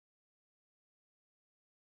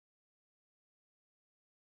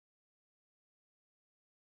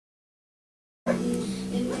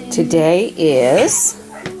Today is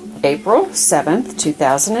April 7th,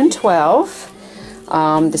 2012.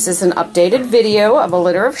 This is an updated video of a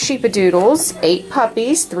litter of Sheepadoodles, 8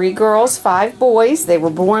 puppies, 3 girls, 5 boys. They were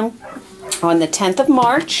born on the 10th of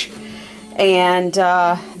March, and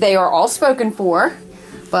they are all spoken for.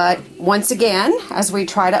 But once again, as we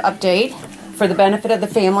try to update for the benefit of the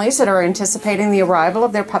families that are anticipating the arrival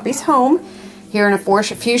of their puppies home here in a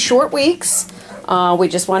few short weeks, we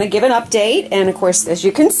just want to give an update. And of course, as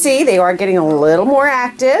you can see, they are getting a little more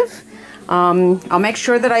active. I'll make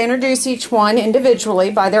sure that I introduce each one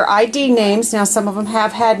individually by their ID names. Now, some of them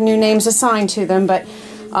have had new names assigned to them, but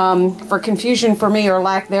for confusion for me or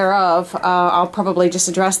lack thereof, I'll probably just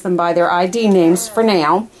address them by their ID names for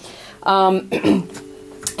now.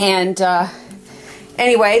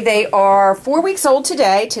 Anyway, they are 4 weeks old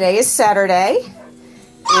today. Today is Saturday,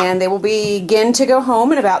 and they will begin to go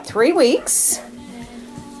home in about 3 weeks.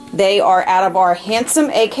 They are out of our handsome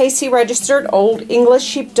AKC registered Old English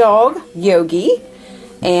Sheepdog, Yogi.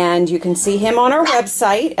 And you can see him on our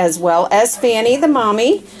website, as well as Fanny, the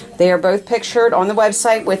mommy. They are both pictured on the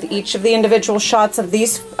website with each of the individual shots of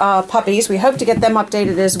these puppies. We hope to get them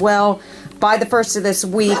updated as well by the first of this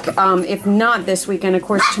week. If not this weekend, of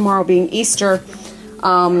course, tomorrow being Easter,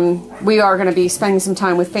 we are going to be spending some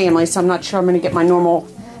time with family, so I'm not sure I'm going to get my normal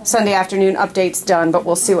Sunday afternoon updates done, but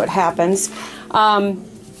we'll see what happens.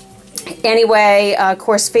 Anyway, of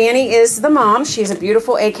course, Fanny is the mom. She's a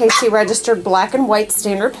beautiful AKC registered black and white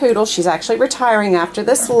standard poodle. She's actually retiring after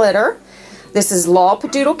this litter. This is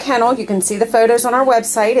Sheepadoodle Kennel. You can see the photos on our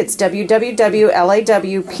website. It's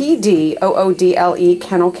www.lawpdoodle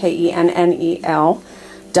kennel, KENNEL.com.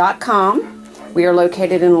 We are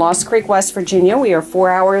located in Lost Creek, West Virginia. We are 4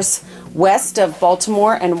 hours west of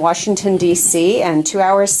Baltimore and Washington, D.C., and 2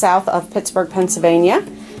 hours south of Pittsburgh, Pennsylvania.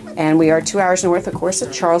 And we are 2 hours north, of course,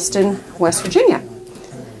 of Charleston, West Virginia.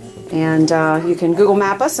 And you can Google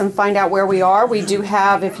map us and find out where we are. We do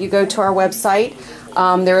have, if you go to our website,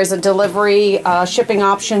 there is a delivery shipping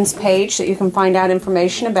options page that you can find out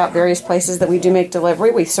information about various places that we do make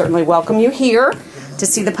delivery. We certainly welcome you here to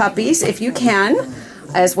see the puppies if you can,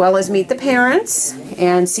 as well as meet the parents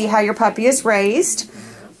and see how your puppy is raised.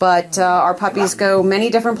 But our puppies go many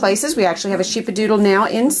different places. We actually have a Sheepadoodle now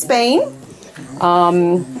in Spain.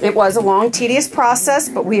 It was a long, tedious process,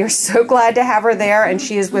 but we are so glad to have her there, and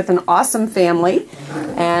she is with an awesome family.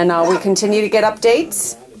 And we continue to get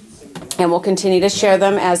updates, and we'll continue to share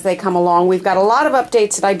them as they come along. We've got a lot of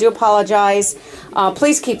updates, and I do apologize.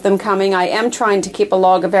 Please keep them coming. I am trying to keep a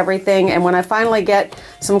log of everything, and when I finally get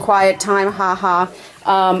some quiet time,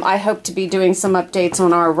 I hope to be doing some updates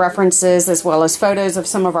on our references as well as photos of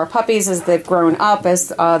some of our puppies as they've grown up, as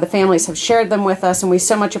the families have shared them with us, and we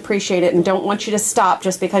so much appreciate it and don't want you to stop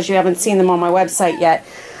just because you haven't seen them on my website yet.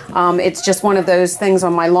 It's just one of those things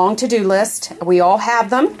on my long to-do list. We all have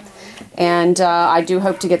them, and I do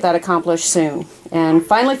hope to get that accomplished soon. And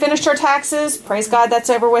finally finished our taxes. Praise God, that's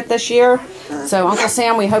over with this year. So Uncle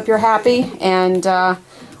Sam, we hope you're happy, and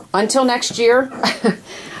until next year.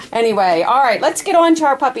 Anyway, all right, let's get on to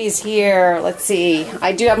our puppies here. Let's see.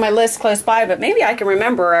 I do have my list close by, but maybe I can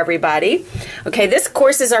remember everybody. Okay, this, of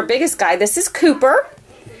course, is our biggest guy. This is Cooper.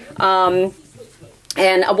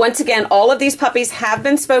 And once again, all of these puppies have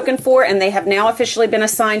been spoken for, and they have now officially been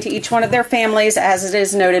assigned to each one of their families, as it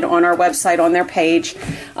is noted on our website on their page.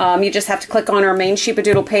 You just have to click on our main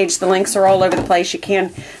Sheepadoodle page. The links are all over the place. You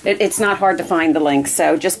can, it's not hard to find the links,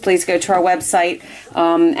 so just please go to our website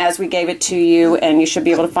as we gave it to you, and you should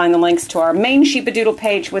be able to find the links to our main Sheepadoodle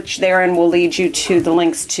page, which therein will lead you to the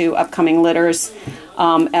links to upcoming litters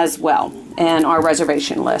as well, and our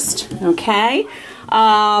reservation list. Okay.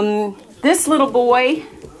 This little boy,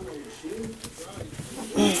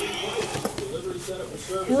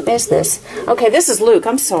 who is this? Okay, this is Luke.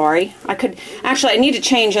 I'm sorry. I need to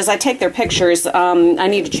change, as I take their pictures, I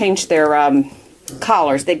need to change their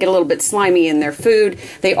collars. They get a little bit slimy in their food.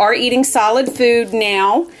 They are eating solid food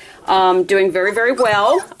now. Doing very, very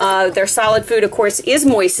well. Their solid food, of course, is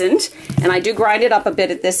moistened, and I do grind it up a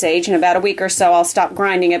bit at this age. In about a week or so, I'll stop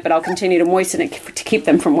grinding it, but I'll continue to moisten it to keep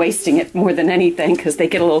them from wasting it more than anything, because they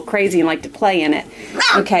get a little crazy and like to play in it.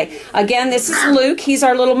 Okay, again, this is Luke. He's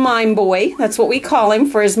our little mime boy. That's what we call him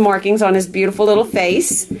for his markings on his beautiful little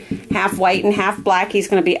face. Half white and half black. He's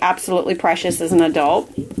going to be absolutely precious as an adult.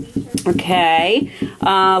 Okay,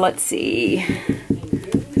 let's see.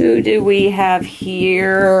 Who do we have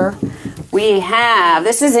here? We have,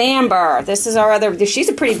 this is Amber. This is our other, she's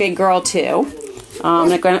a pretty big girl too.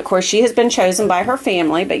 Of course, she has been chosen by her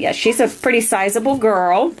family, but yes, she's a pretty sizable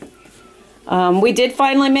girl. We did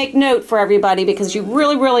finally make note for everybody because you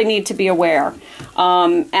really need to be aware,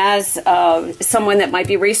 as someone that might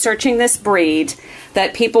be researching this breed,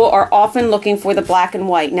 that people are often looking for the black and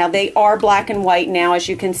white. Now, they are black and white now, as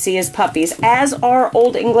you can see, as puppies, as are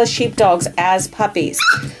Old English sheepdogs as puppies.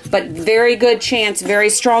 But very good chance, very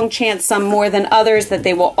strong chance, some more than others, that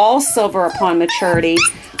they will all silver upon maturity.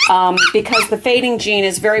 Because the fading gene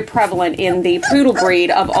is very prevalent in the poodle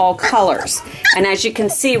breed of all colors. And as you can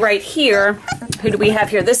see right here, who do we have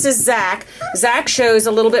here? This is Zach. Zach shows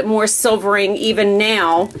a little bit more silvering even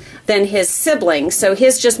now than his siblings. So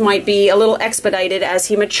his just might be a little expedited as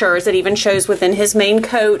he matures. It even shows within his main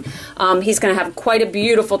coat. He's going to have quite a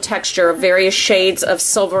beautiful texture of various shades of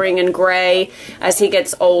silvering and gray as he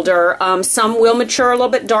gets older. Some will mature a little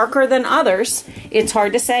bit darker than others. It's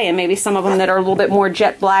hard to say, and maybe some of them that are a little bit more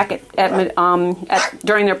jet black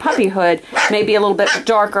during their puppyhood may be a little bit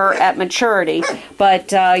darker at maturity.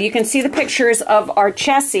 But you can see the pictures of our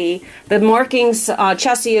Chessie. The markings,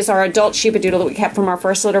 Chessie is our adult Sheepadoodle that we kept from our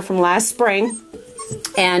first litter from last spring.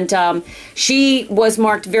 And she was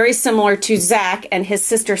marked very similar to Zach and his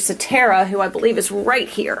sister Satara, who I believe is right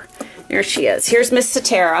here. There she is. Here's Miss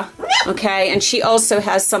Satara, okay? And she also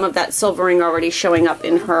has some of that silvering already showing up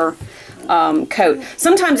in her coat.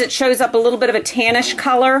 Sometimes it shows up a little bit of a tannish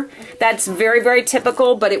color. That's very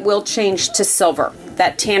typical, but it will change to silver.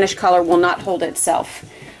 That tannish color will not hold itself.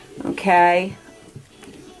 Okay.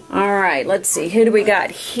 All right, let's see. Who do we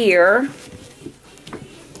got here?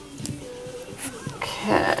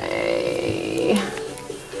 Okay.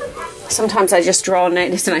 Sometimes I just draw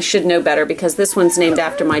names, and I should know better because this one's named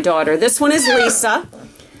after my daughter. This one is Lisa.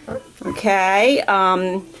 Okay.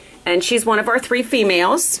 And she's one of our 3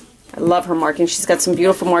 females. I love her markings. She's got some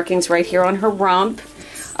beautiful markings right here on her rump.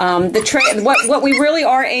 What we really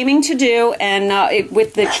are aiming to do, and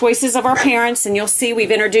with the choices of our parents, and you'll see we've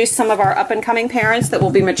introduced some of our up-and-coming parents that will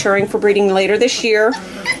be maturing for breeding later this year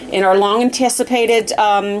in our long-anticipated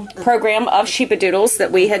program of Sheepadoodles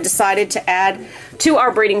that we had decided to add to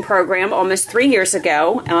our breeding program almost 3 years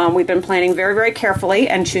ago. We've been planning very carefully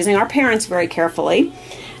and choosing our parents very carefully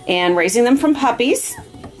and raising them from puppies.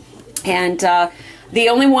 And the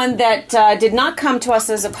only one that did not come to us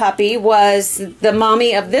as a puppy was the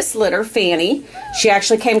mommy of this litter, Fanny. She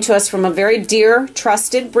actually came to us from a very dear,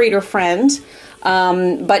 trusted breeder friend.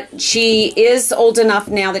 But she is old enough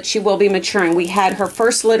now that she will be maturing. We had her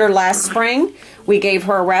first litter last spring. We gave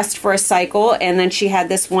her a rest for a cycle, and then she had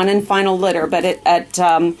this one and final litter. But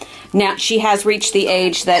now she has reached the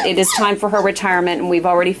age that it is time for her retirement, and we've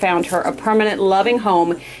already found her a permanent, loving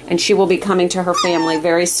home, and she will be coming to her family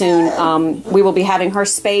very soon. We will be having her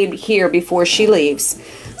spayed here before she leaves.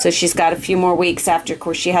 So she's got a few more weeks after. Of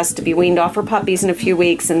course, she has to be weaned off her puppies in a few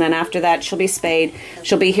weeks, and then after that, she'll be spayed.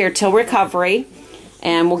 She'll be here till recovery,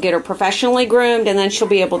 and we'll get her professionally groomed, and then she'll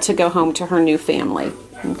be able to go home to her new family.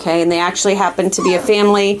 Okay, and they actually happen to be a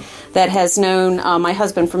family that has known my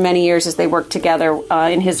husband for many years as they worked together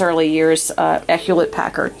in his early years at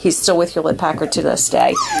Hewlett-Packard. He's still with Hewlett-Packard to this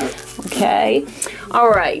day. Okay,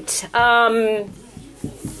 all right.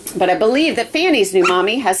 But I believe that Fanny's new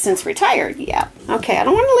mommy has since retired. Yeah. Okay, I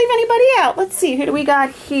don't want to leave anybody out. Let's see, who do we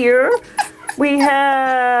got here? We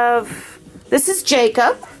have, this is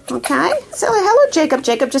Jacob. Okay, so hello Jacob.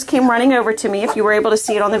 Jacob just came running over to me. If you were able to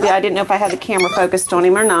see it on the video, I didn't know if I had the camera focused on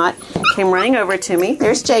him or not. Came running over to me.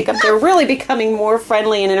 There's Jacob. They're really becoming more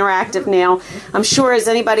friendly and interactive now. I'm sure as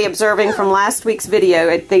anybody observing from last week's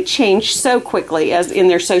video, they change so quickly as in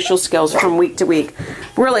their social skills from week to week,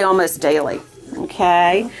 really almost daily.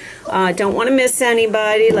 Okay, don't want to miss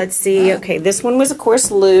anybody. Let's see. Okay, this one was of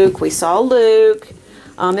course Luke. We saw Luke.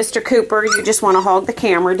 Mr. Cooper, you just want to hog the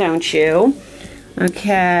camera, don't you?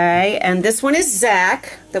 Okay, and this one is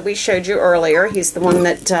Zach that we showed you earlier. He's the one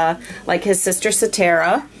that, like his sister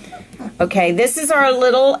Satara. Okay, this is our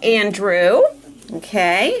little Andrew.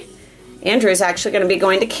 Okay, Andrew is actually going to be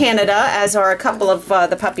going to Canada, as are a couple of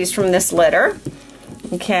the puppies from this litter.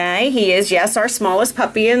 Okay, he is, yes, our smallest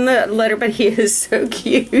puppy in the litter, but he is so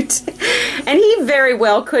cute. And he very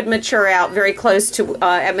well could mature out very close to,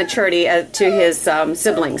 at maturity, to his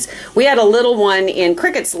siblings. We had a little one in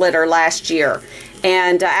Cricket's litter last year,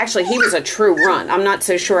 and actually he was a true run. I'm not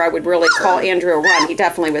so sure I would really call Andrew a run. He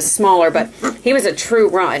definitely was smaller, but he was a true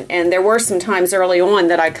run. And there were some times early on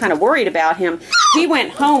that I kind of worried about him. He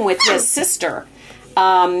went home with his sister.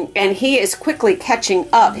 And he is quickly catching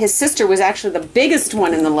up. His sister was actually the biggest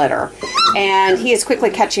one in the litter, and he is quickly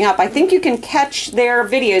catching up. I think you can catch their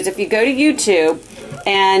videos if you go to YouTube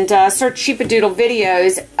and search Sheepadoodle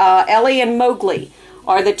videos. Ellie and Mowgli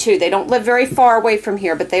are the two. They don't live very far away from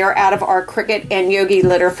here, but they are out of our Cricket and Yogi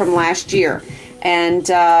litter from last year. and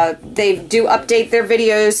they do update their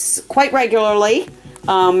videos quite regularly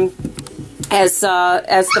as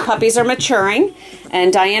the puppies are maturing.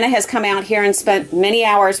 And Diana has come out here and spent many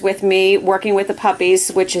hours with me working with the puppies,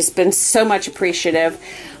 which has been so much appreciative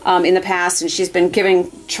in the past. And she's been giving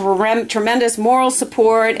tremendous moral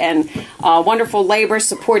support and wonderful labor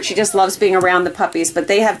support. She just loves being around the puppies. But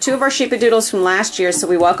they have 2 of our Sheepadoodles from last year, so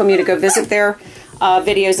we welcome you to go visit their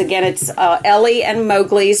videos. Again, it's Ellie and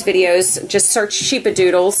Mowgli's videos. Just search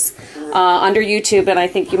Sheepadoodles under YouTube, and I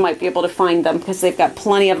think you might be able to find them because they've got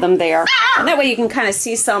plenty of them there. And that way you can kind of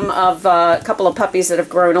see some of a couple of puppies that have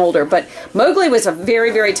grown older. But Mowgli was a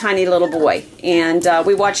very, very tiny little boy, and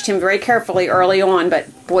we watched him very carefully early on, but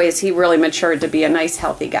boy, has he really matured to be a nice,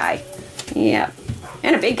 healthy guy. Yeah,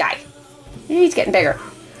 and a big guy. He's getting bigger.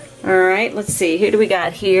 All right, let's see. Who do we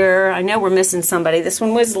got here? I know we're missing somebody. This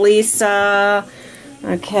one was Lisa.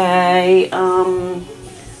 Okay,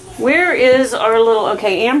 where is our little,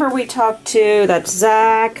 okay, Amber we talked to, that's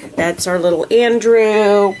Zach, that's our little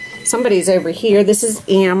Andrew, somebody's over here, this is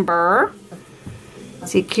Amber,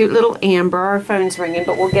 see, cute little Amber, our phone's ringing,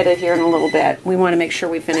 but we'll get it here in a little bit. We want to make sure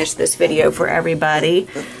we finish this video for everybody.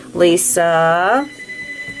 Lisa,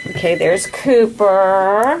 okay, there's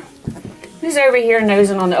Cooper, who's over here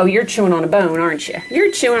nosing on the, oh, you're chewing on a bone, aren't you?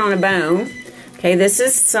 You're chewing on a bone. Okay, this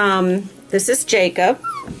is Jacob.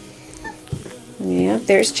 Yeah,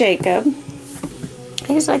 there's Jacob.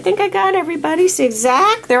 Okay, so I think I got everybody. See,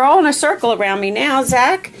 Zach, they're all in a circle around me now.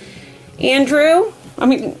 Zach, Andrew,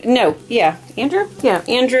 Andrew? Yeah,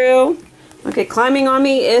 Andrew. Okay, climbing on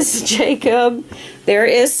me is Jacob. There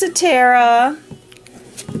is Satara.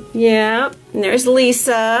 Yeah, and there's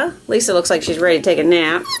Lisa. Lisa looks like she's ready to take a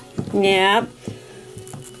nap. Yeah.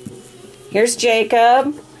 Here's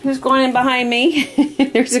Jacob. Who's going in behind me?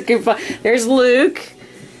 There's a group. There's Luke.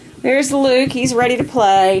 There's Luke. He's ready to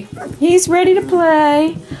play. He's ready to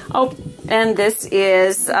play. Oh, and this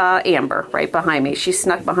is Amber right behind me. She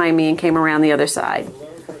snuck behind me and came around the other side.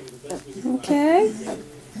 Okay.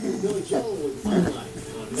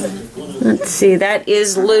 Let's see. That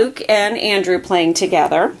is Luke and Andrew playing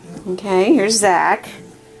together. Okay. Here's Zach.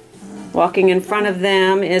 Walking in front of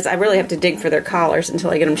them is, I really have to dig for their collars until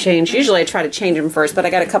I get them changed. Usually I try to change them first, but I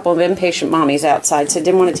got a couple of impatient mommies outside, so I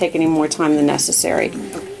didn't want to take any more time than necessary.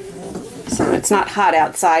 So it's not hot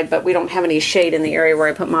outside, but we don't have any shade in the area where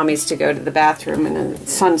I put mommies to go to the bathroom, and the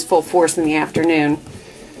sun's full force in the afternoon.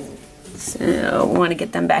 So we want to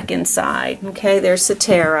get them back inside. Okay, there's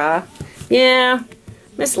Satara. Yeah,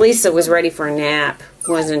 Miss Lisa was ready for a nap,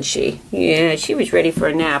 wasn't she? Yeah, she was ready for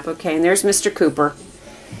a nap. Okay, and there's Mr. Cooper.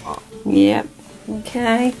 Yep.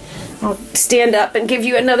 Okay. I'll stand up and give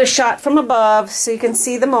you another shot from above so you can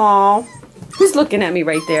see them all. Who's looking at me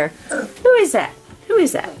right there? Who is that? Who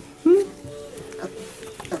is that? Hmm?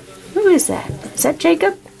 Who is that? Is that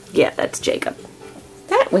Jacob? Yeah, that's Jacob.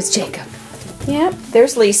 That was Jacob. Yep.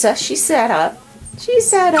 There's Lisa. She sat up. She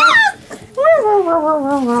sat up.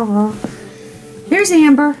 There's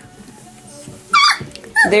Amber.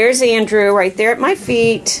 There's Andrew right there at my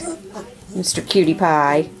feet. Mr. Cutie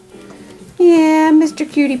Pie. Yeah, Mr.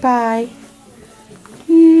 Cutie Pie.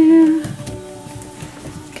 Yeah.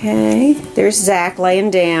 Okay, there's Zach laying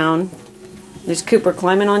down. There's Cooper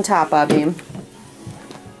climbing on top of him.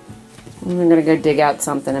 I'm going to go dig out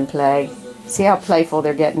something and play. See how playful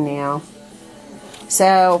they're getting now.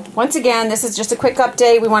 So, once again, this is just a quick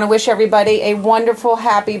update. We want to wish everybody a wonderful,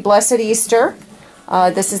 happy, blessed Easter.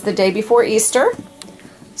 This is the day before Easter.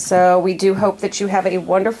 So we do hope that you have a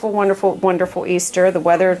wonderful, wonderful, wonderful Easter. The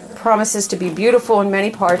weather promises to be beautiful in many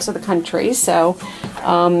parts of the country. So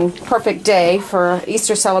perfect day for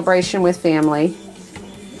Easter celebration with family.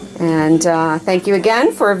 And thank you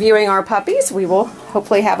again for viewing our puppies. We will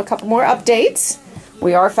hopefully have a couple more updates.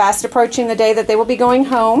 We are fast approaching the day that they will be going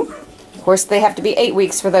home. Of course, they have to be 8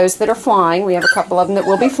 weeks for those that are flying. We have a couple of them that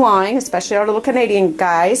will be flying, especially our little Canadian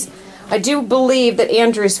guys. I do believe that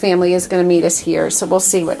Andrew's family is going to meet us here, so we'll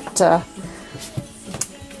see what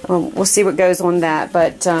goes on that.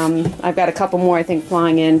 But I've got a couple more, I think,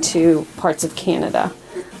 flying into parts of Canada.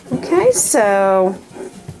 Okay, so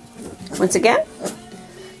once again,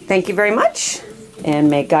 thank you very much, and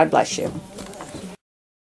may God bless you.